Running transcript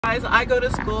guys, I go to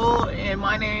school and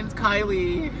my name's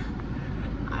Kylie.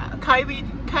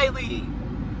 Kylie.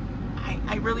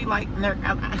 I really like nerd.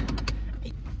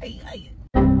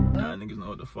 Nah, niggas know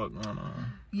what the fuck going on.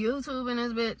 YouTube in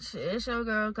this bitch. It's your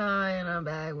girl Kai, and I'm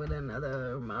back with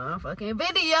another motherfucking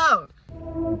video.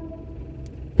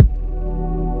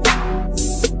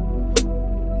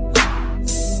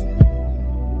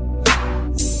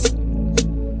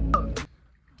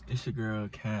 It's your girl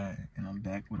Kai, and I'm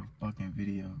back with a fucking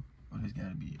video. Oh, this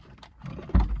gotta be it. Hold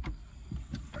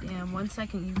on. Damn, 1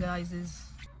 second, you guys is.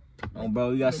 Oh,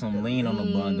 bro, you got some lean on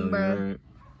the bundle, bro.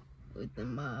 With the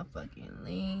motherfucking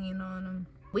lean on them.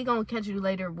 We gonna catch you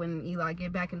later when Eli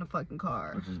get back in the fucking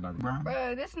car. Which is about to...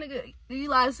 Bro, this nigga,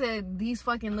 Eli said these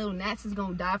fucking little gnats is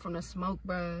gonna die from the smoke,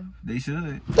 bro. They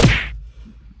should.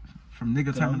 From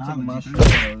nigga terminology.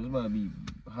 It's about to be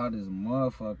hot as a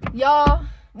motherfucker. Y'all,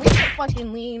 we put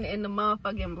fucking lean in the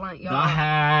motherfucking blunt, y'all.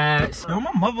 Yo,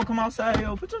 my mother come outside,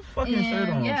 yo. Put your fucking shirt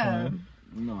on, yeah. man.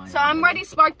 No, So I'm ready to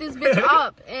spark this bitch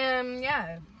up, and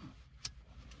yeah.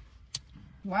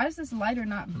 Why is this lighter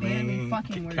not barely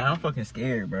fucking working? I'm fucking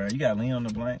scared, bro. You got lean on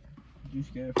the blunt? You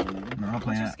scared for me? No, I'm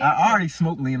playing. I already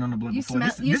smoked lean on the blunt before.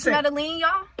 You smell the lean,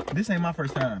 y'all? This ain't my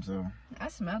first time, so. I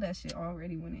smell that shit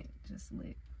already when it just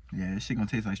lit. Yeah, this shit gonna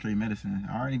taste like straight medicine.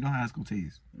 I already know how it's gonna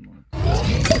taste.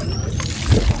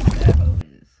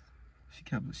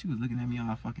 She was looking at me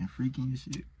all fucking freaky and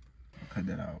shit. I'll cut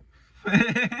that out.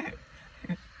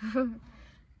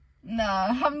 Nah,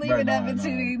 I'm leaving that bitch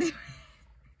in.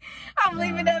 I'm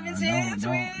leaving that bitch in,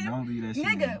 twin. Don't leave that shit.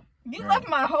 Nigga, you left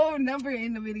my whole number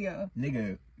in the video.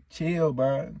 Nigga, chill,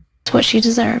 bro. It's what she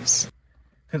deserves.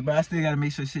 Cause, bro, I still gotta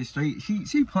make sure shit straight.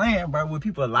 She playing, bro, with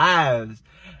people's lives.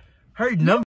 Her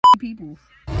number. People.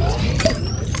 How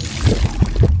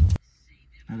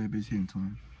that bitch hitting,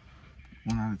 twin?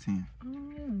 1 out of 10.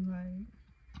 Right.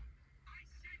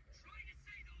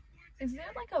 Is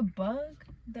there like a bug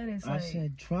that is like... I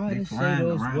said try to say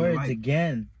those words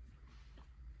again.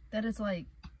 That is like...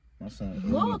 My son,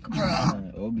 look, bro. My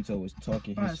son Obito was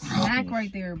talking Bro, his smack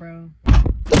right there, bro.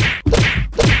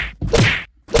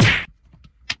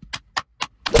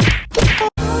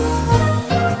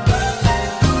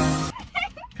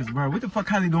 Cause, bro, what the fuck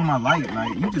Kylie doing my light?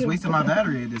 Like, you just wasted my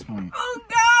battery at this point. Oh,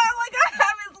 God. Like, I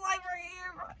have his light right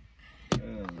here,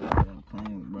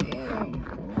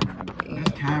 bro.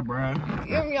 That's Kai, bro.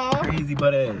 Y'all. Crazy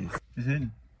butt ass. Is it?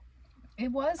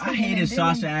 It was. I hated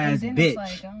Sasha ass bitch.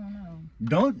 Like, I don't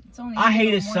know. I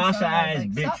hated Sasha ass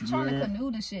bitch. Stop trying to canoe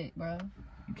the shit, bro.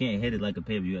 You can't hit it like a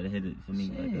paper. You gotta hit it for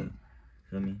me like that.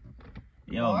 Feel me?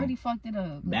 Yo, I already fucked it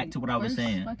up. Back to what I was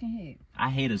saying. Hit. I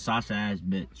hate a Sasha ass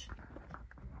bitch.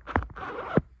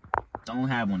 Don't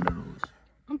have one of those.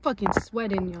 I'm fucking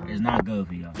sweating, y'all. It's not good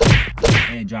for y'all.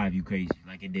 It drive you crazy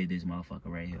like it did this motherfucker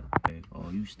right here. Okay. Oh,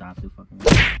 you stopped the fucking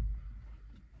way.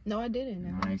 No, I didn't.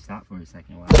 No, I stopped for a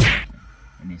second while I was talking,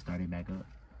 and then started back up.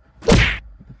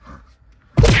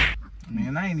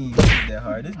 Man, I ain't even hit that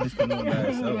hard. This bitch can do it by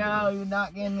herself. Yo, you're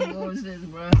not getting the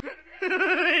bullshit, bro. I'm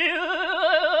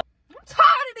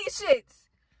tired of these shits.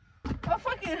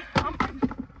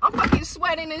 I'm fucking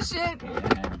sweating and shit.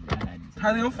 Yeah, I had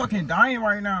Kylie, I'm fucking dying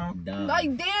right now.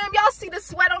 Like, damn, y'all see the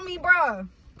sweat on me, bro.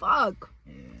 Fuck.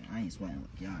 Yeah, I ain't sweating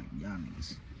like y'all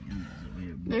niggas. Over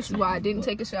here. That's why I didn't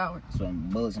take a shower. Sweating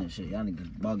bullets and shit. Y'all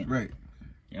niggas bugging. Right.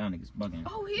 Y'all niggas bugging.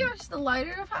 Oh, here's the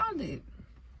lighter. I found it.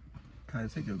 Kylie,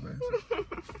 take your glasses.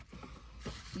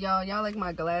 Y'all like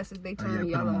my glasses? They turn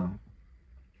yellow.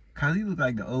 Kylie look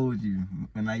like the old you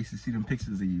when I used to see them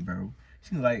pictures of you, bro.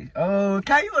 She was like, oh,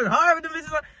 Kylie, you look hard with the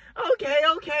bitches. Like,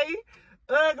 okay.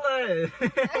 Ugly.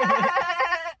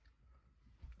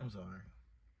 I'm sorry.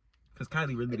 Cause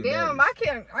Kylie really the damn,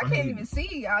 baddest. I can't even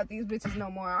see out these bitches no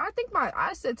more. I think my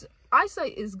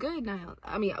eyesight is good now.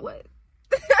 I mean, what?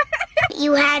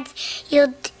 You I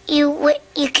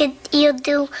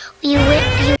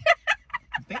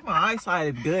think my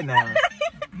eyesight is good now.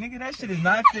 Nigga, that shit is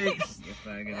not fixed.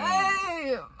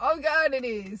 Hey, oh God, it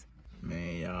is.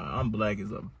 Man, y'all, I'm black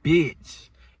as a bitch.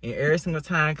 And every single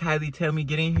time Kylie tell me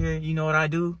get in here, you know what I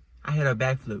do? I hit a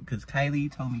backflip because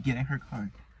Kylie told me get in her car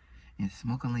and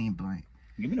smoke a lean blunt.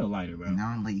 Give me the lighter, bro. And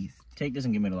I'm lazy. Take this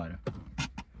and give me the lighter.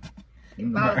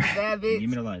 If I was a bad bitch, give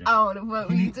me the lighter. I would have fucked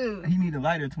with you too. He need a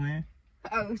lighter, twin.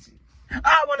 Oh shit.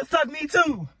 I want to suck me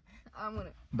too. I'm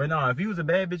gonna. But no, if you was a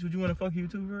bad bitch, would you want to fuck you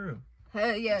too, for real?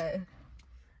 Hell yeah.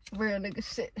 Real nigga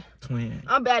shit. Twin.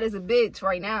 I'm bad as a bitch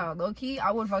right now. Low key,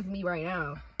 I would fuck me right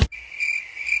now.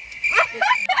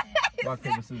 Rock,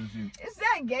 paper, scissors, shoot. Is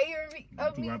that gay or me?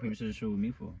 What you rock, paper, scissors, shoot with me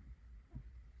for?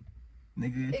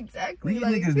 nigga. Exactly. These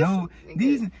like, niggas this, know.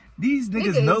 nigga, These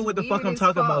niggas nigga know is what the fuck weird I'm as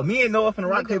talking fuck. about. Me and Noah finna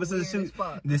rock Nigga paper scissors weird as shoot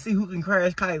fuck. to see who can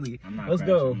crash Kylie. I'm not Let's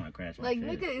crashing, go. I'm not crashing. Like,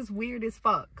 shit. nigga is weird as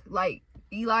fuck. Like,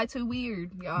 Eli too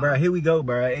weird, y'all. Bruh, here we go,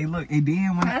 bruh. Hey, look, hey,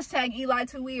 then when Hashtag Eli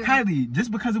too weird. Kylie, just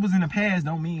because it was in the past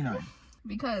don't mean nothing.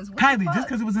 Because what Kylie, the fuck? just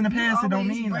because it was in the past, You it don't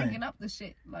always mean bringing nothing. up the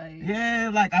shit, like. Yeah,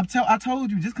 like I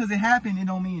told you, just because it happened, it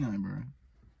don't mean nothing, bro.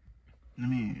 I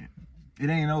mean, it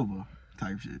ain't over,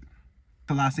 type shit.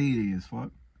 Till I say it is, fuck.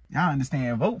 Y'all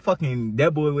understand? Vote fucking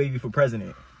that boy Wavy for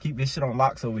president. Keep this shit on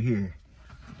locks over here.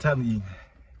 I'm telling you,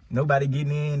 nobody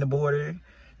getting in the border,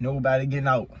 nobody getting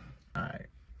out. All right,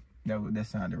 that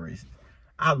sounded racist.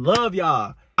 I love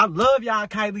y'all. I love y'all,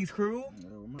 Kylie's crew.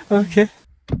 Okay.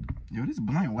 Yo, this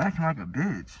blunt whacking like a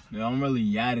bitch. Yo, I'm really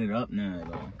yadded up now,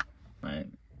 though. Like,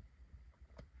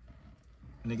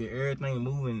 Nigga, everything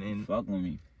moving and fuck with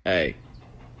me. Hey,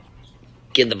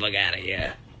 get the fuck out of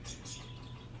here.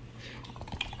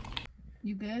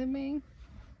 You good, man?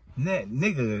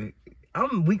 nigga,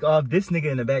 I'm weak off this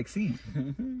nigga in the back seat.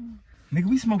 Nigga,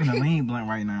 we smoking a lean blunt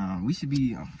right now. We should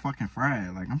be fucking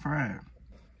fried. Like, I'm fried.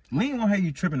 Lean won't have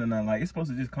you tripping or nothing. Like, it's supposed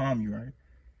to just calm you, right?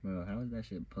 Bro, how is that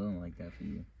shit pulling like that for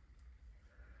you?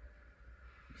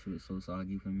 Shit was so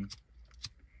soggy for me.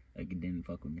 Like, it didn't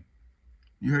fuck with me.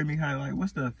 You heard me kind of like,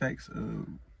 what's the effects of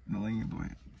the lean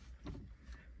blunt?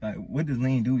 Like, what does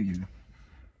lean do to you?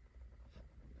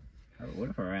 What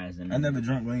if her ass in there? I never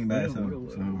drunk lean by itself,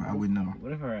 so I wouldn't know.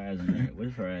 What if her ass in there? What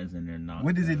if her ass in there knocked?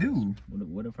 What does it do?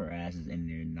 What if her ass is in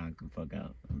there and knocked the fuck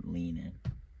out? Leaning.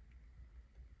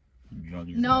 Drunk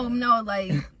as No, hell. no,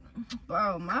 like,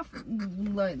 bro,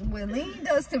 like, what lean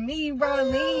does to me, bro,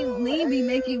 lean be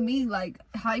making me, like,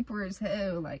 hyper as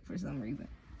hell, like, for some reason.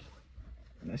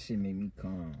 That shit made me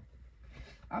calm.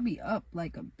 I'll be up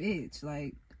like a bitch,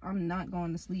 like, I'm not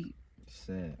going to sleep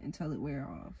Sad. until it wear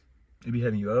off. It be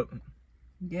having you up?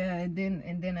 Yeah, and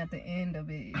then at the end of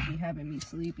it, it be having me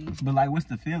sleepy. But like, what's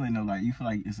the feeling though? Like, you feel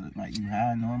like it's like you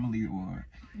high normally, or?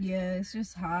 Yeah, it's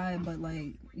just high, but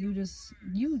like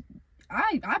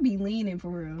I be leaning for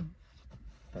real.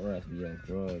 Her ass be on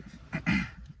drugs.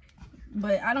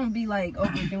 But I don't be like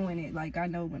overdoing it. Like, I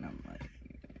know when I'm like.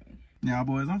 Yeah,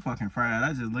 boys, I'm fucking fried.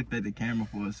 I just looked at the camera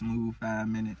for a smooth 5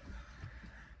 minutes.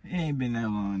 It ain't been that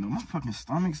long though. My fucking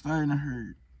stomach's starting to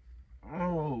hurt.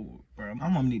 Oh, bro, my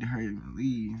mom need to hurry and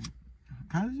leave.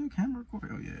 How does your camera record?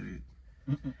 Oh yeah,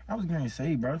 it is. I was gonna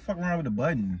say, bro, fuck around with the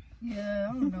button. Yeah,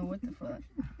 I don't know what the fuck.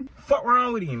 Fuck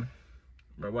wrong with him.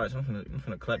 Bro, watch, I'm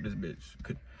finna clap this bitch.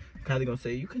 Kylie gonna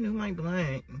say, you canoe my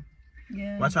blunt.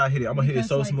 Yeah. Watch how I hit it. I'm gonna hit it Because,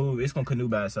 so like, smooth, it's gonna canoe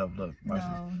by itself. Look, watch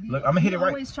No, this. Look, I'm gonna hit it You right.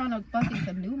 always trying to fucking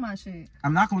canoe my shit.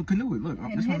 I'm not gonna canoe it. Look,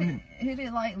 And this one hit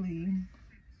it lightly.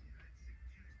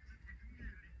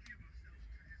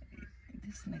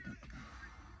 This nigga.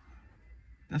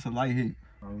 That's a light hit.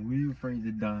 Are we afraid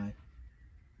to die?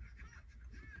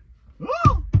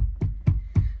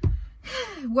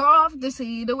 We're off to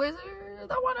see the wizard.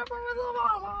 The wonderful wizard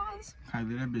of Oz.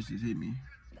 Kylie, that bitch just hit me.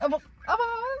 Of Oz.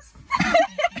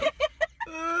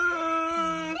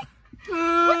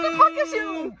 What the fuck is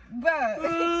you?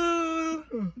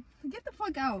 Bruh. Get the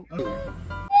fuck out.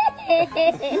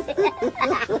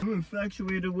 I'm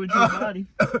infatuated with your body.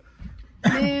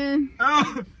 Man.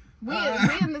 We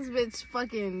in this bitch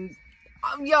fucking.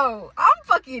 Yo, I'm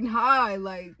fucking high.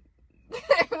 Like,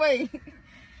 wait.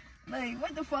 Like,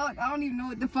 what the fuck? I don't even know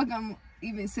what the fuck I'm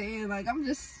even saying. Like, I'm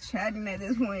just chatting at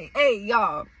this point. Hey,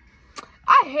 y'all.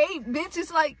 I hate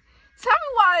bitches. Like, tell me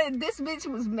why this bitch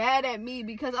was mad at me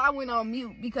because I went on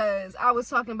mute because I was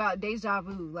talking about deja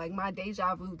vu. Like, my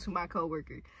deja vu to my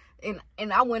coworker.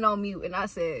 And I went on mute and I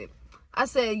said,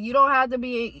 you don't have to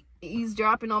be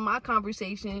eavesdropping on my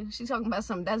conversation. She's talking about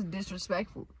something that's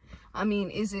disrespectful. I mean,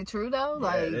 is it true though?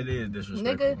 Like, yeah, it is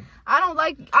disrespectful. Nigga, I don't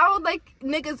like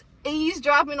niggas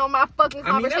eavesdropping on my fucking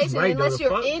conversation right, unless though,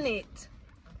 you're fuck. in it.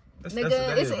 That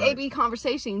It's is an right. AB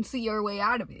conversation. See your way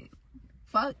out of it.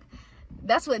 Fuck.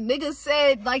 That's what niggas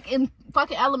said, like, in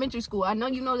fucking elementary school. I know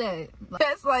you know that.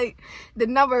 That's like the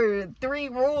number 3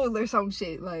 rule or some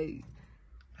shit. Like,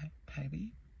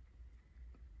 Baby.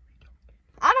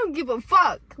 I don't give a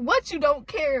fuck what you don't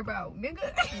care about,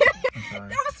 nigga.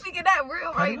 I'm speaking that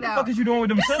real right What now. the fuck is you doing with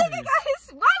them This scissors? nigga got his,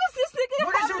 why does this nigga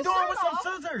What is have you his doing shirt with off?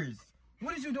 some scissors?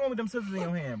 What is you doing with them scissors in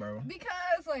your hand, bro?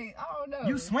 Because, like, I don't know.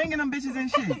 You swinging them bitches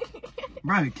and shit.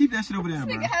 Bro, keep that shit over there,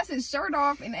 This bro. nigga has his shirt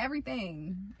off and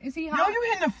everything. Is he Yo, hot? you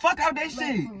hitting the fuck out that Like,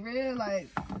 shit. for real, like,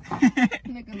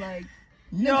 nigga, like,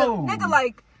 Yo. nigga,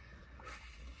 like,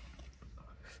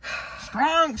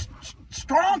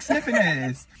 Strong sniffing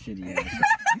ass. Shitty ass.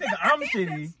 Nigga, I'm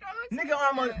shitty. Nigga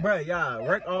almost, bro, y'all,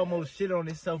 Rick almost shit on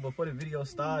himself before the video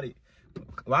started.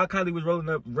 While Kylie was rolling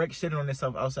up, Rex shitting on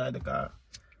himself outside the car.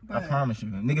 But I promise you.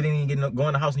 Nigga didn't even go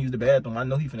in the house and use the bathroom. I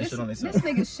know he finna shit on himself. This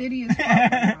nigga shitty as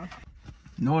fuck. Bro.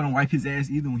 No one don't wipe his ass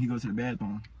either when he goes to the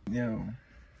bathroom. Yo.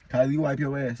 Kylie, you wipe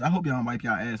your ass. I hope y'all don't wipe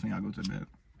y'all ass when y'all go to the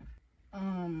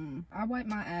bathroom. I wipe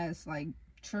my ass like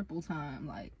triple time,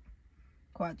 like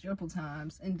quadruple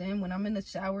times, and then when I'm in the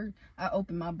shower, I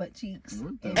open my butt cheeks.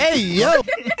 Hey, yo!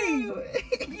 You feel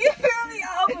me?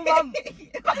 I open my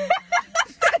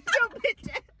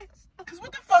Cause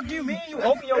what the fuck you mean you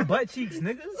open your butt cheeks,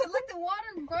 nigga? so let the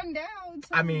water run down. So,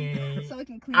 I mean, so it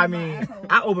can clean my asshole.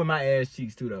 I open my ass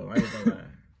cheeks too though. I ain't gonna lie.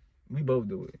 We both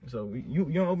do it. So you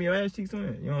don't open your ass cheeks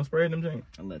too? You don't spray them things?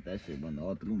 I let that shit run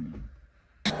all through me.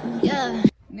 Yeah.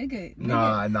 Nigga.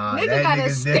 Nah. Nigga That got a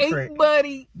nigga's stink different.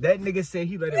 buddy. That nigga said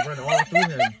he let it run all through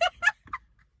him. Nigga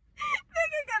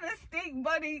got a stink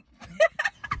buddy.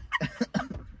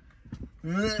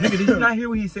 Nigga, did you not hear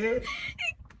what he said?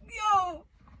 Yo.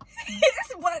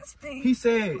 His butt stink. He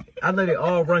said, I let it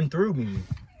all run through me.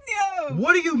 Yo.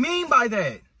 What do you mean by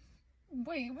that?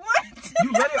 Wait, what?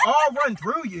 You let it all run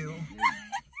through you?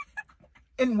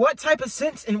 In what type of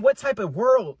sense, in what type of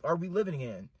world are we living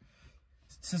in?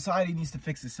 Society needs to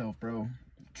fix itself, bro.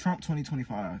 Trump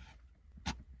 2025.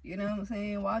 You know what I'm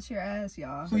saying? Watch your ass,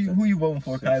 y'all. Who you voting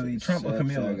for, Kylie? Trump or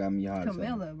Camilla? Got me hot.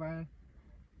 Camilla, bro.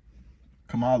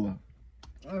 Kamala.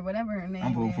 Or whatever her name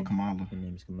I'm voting is. for Kamala. Her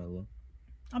name's Camilla.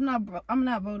 I'm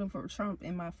not voting for Trump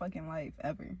in my fucking life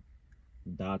ever.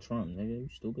 Die Trump, nigga. You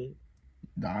stupid.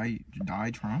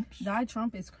 Die Trumps? Die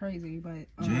Trump is crazy, but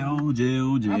Jail. I would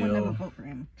never vote for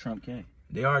him. Trump can't.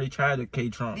 They already tried to K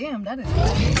Trump. Damn, that is okay.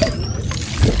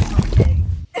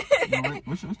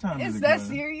 What time Is it, that guys?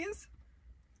 serious?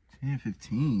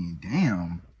 10:15.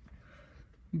 Damn.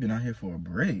 We've been out here for a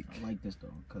break. I like this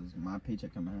though, cause my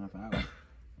paycheck come in half hour. I'm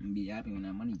gonna be happy when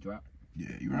that money drop. Yeah,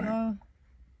 you right.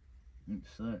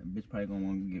 Bitch probably gonna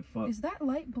want to get fucked. Is that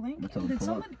light blink? Let's tell Did her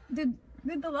somebody did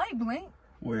the light blink?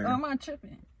 Where? Or am I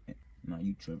tripping? Nah,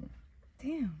 you tripping.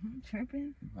 Damn, I'm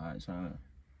tripping. Alright, so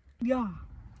Yeah.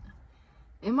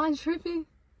 Am I tripping?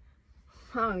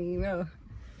 I don't even know.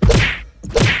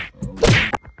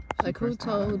 Like who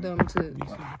told them to?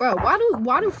 Bro,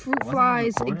 why do fruit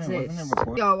flies exist?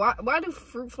 Yo, why do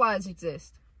fruit flies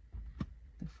exist?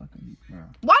 the fuck are you, bro?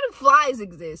 Why do flies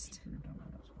exist?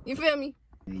 You feel me?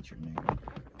 Nature, nigga.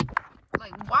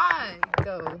 Like why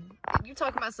though? You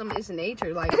talking about something? It's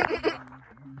nature, like.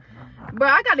 Bro,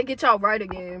 I gotta get y'all right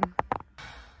again.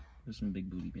 There's some big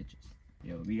booty bitches.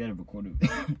 Yo, we gotta record a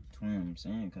video. That's what I'm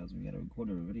saying, cause we gotta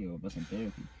record a video of us in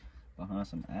therapy behind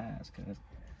some ass, cause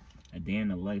a day in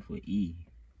the life with E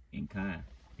and Kai.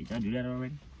 Did y'all do that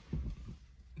already?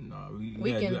 No,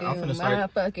 We can do I'm finna my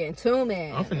start. fucking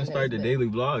two-man. I'm finna start the daily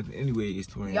vlogs anyways.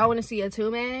 Y'all want to see a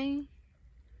two-man?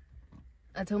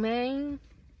 A two-man?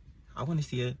 I want to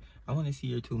see it. I want to see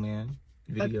your 2-man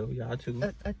video. Y'all too.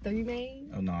 A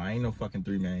three-man? Oh no, I ain't no fucking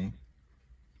 3-man.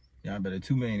 Y'all better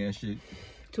 2-man that shit.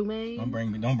 Two-man?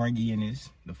 Don't bring E in this.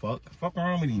 The fuck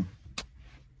wrong with him?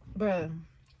 Bruh.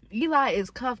 Eli is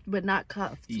cuffed but not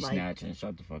cuffed. He's like, snatching.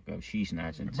 Shut the fuck up. She's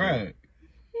snatching too. Bruh,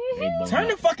 They both turn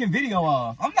the up. fucking video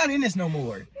off. I'm not in this no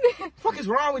more. Fuck is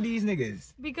wrong with these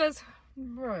niggas? because,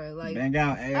 bruh, like, Bang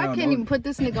out. I can't even put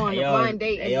this nigga on a Yo, blind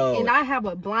date, yo. and I have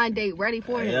a blind date ready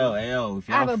for him. Yo, if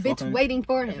y'all I have a bitch fucking- waiting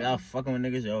for If y'all him. fucking with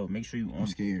niggas, yo, make sure you I'm on.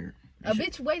 scared. A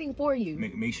bitch waiting for you.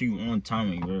 Make sure you on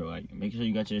timing, bro. Like, make sure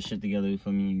you got your shit together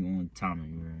for me. You on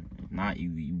timing, bro. If not,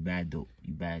 you bad dope.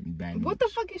 You bad. What the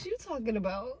news. fuck is you talking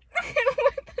about?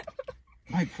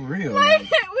 Like for real. Like, Like,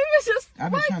 we was just.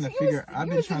 I've been what? trying to You figure- was- I've you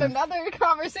been was trying in to- another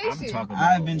conversation. I'm talking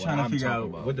about I've been what trying to I'm figure talking out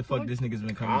about. what the fuck this nigga's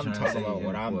been coming I'm trying to talking say. about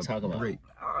what I'm for a talking about. break.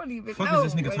 I don't even Fuck know.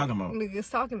 is this nigga what talking about?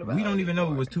 Niggas talking about. We don't even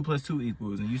know it was 2 + 2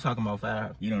 equals, and you talking about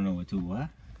 5. You don't know what to what?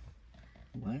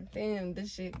 What? Damn,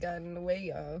 this shit got in the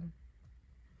way, y'all.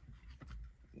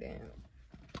 Damn.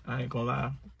 I ain't gonna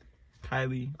lie,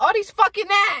 Kylie, All these fucking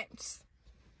apps.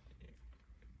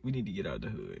 we need to get out the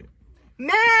hood.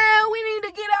 Man, we need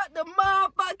to get out the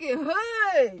motherfucking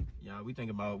hood. Y'all, we think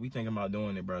about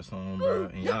doing it, bro, soon, bro,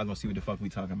 and y'all gonna see what the fuck we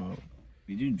talking about.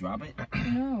 Did you drop it?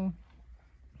 No.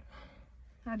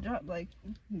 I dropped like,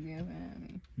 yeah,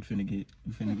 man. We finna get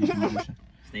emotion.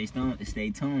 Stay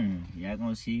tuned. Y'all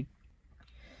gonna see.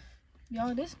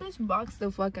 Y'all, this bitch boxed the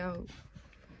fuck out.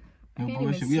 No Can't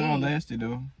bullshit. even We all see. lasted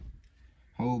though.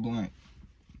 Whole blunt,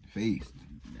 faced.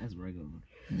 That's regular.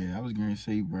 Yeah, I was gonna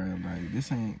say, bro, like this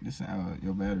ain't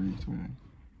your battery, twin.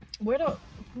 Where the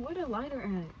lighter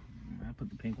at? I put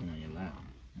the pink one on your lap.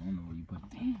 I don't know where you put it.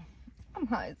 Damn. I'm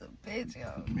high as a bitch,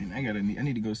 yo. Man, I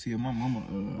need to go see my mama.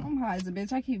 I'm high as a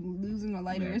bitch. I keep losing the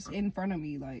lighter. It's in front of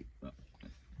me, like.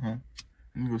 Huh?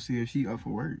 Let me go see if she up for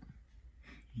work.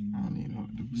 I don't even know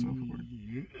what to do so for work.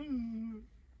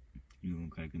 You gonna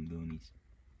crack them doonies.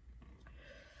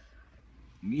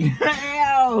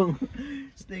 Yo!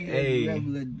 Hey.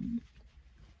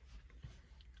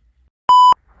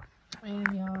 Man,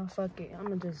 y'all, fuck it.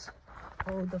 I'ma just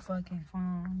hold the fucking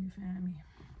phone. You feel me?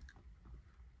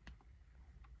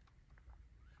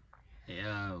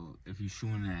 Yo, if you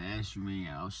shooting that ass, you mean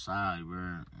outside,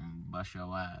 bro. Bust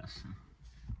your ass.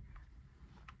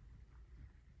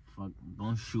 Fuck,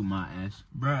 don't shoot my ass.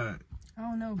 Bruh, I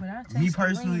don't know, but I Me take some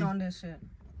personally- lean on this shit.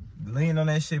 lean on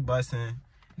that shit busting.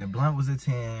 The blunt was a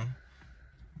 10.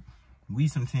 We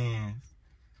some 10s.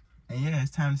 And yeah,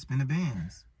 it's time to spin the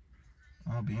bands.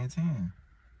 On being 10.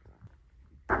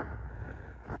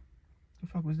 The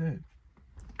fuck was that?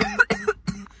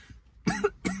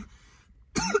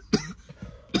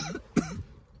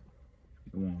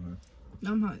 It won't hurt.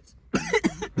 I'm hot.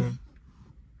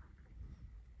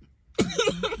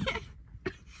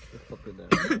 The fuck is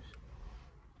that?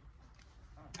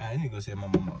 I need to go see my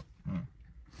mama.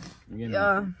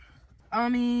 Yeah. I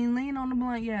mean, lean on the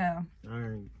blunt, yeah.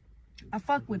 Alright. I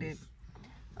fuck with it.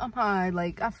 I'm high,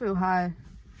 like, I feel high.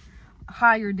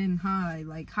 Higher than high,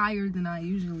 like, higher than I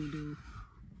usually do.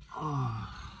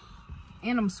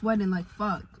 And I'm sweating like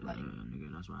fuck. Like,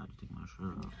 Nigga, that's why I had to take my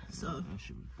shirt off. So- That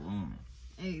shit was blowing.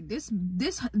 hey, this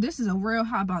is a real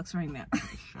hot box right now.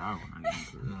 Shower when I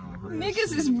get into it.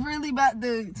 Niggas is really about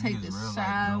to take Niggas the real like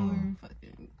shower. dumb.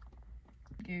 Fucking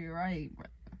get it right, bro.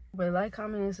 But like,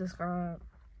 comment, and subscribe.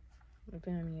 You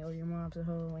feel me? Or your mom's a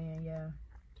hoe, and yeah.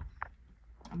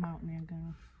 I'm out now,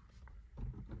 guys.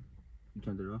 You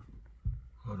turned it off?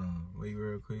 Hold on, wait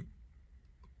real quick.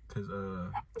 Cause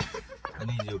I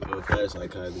need you to flashlight,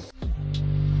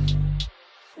 Kylie.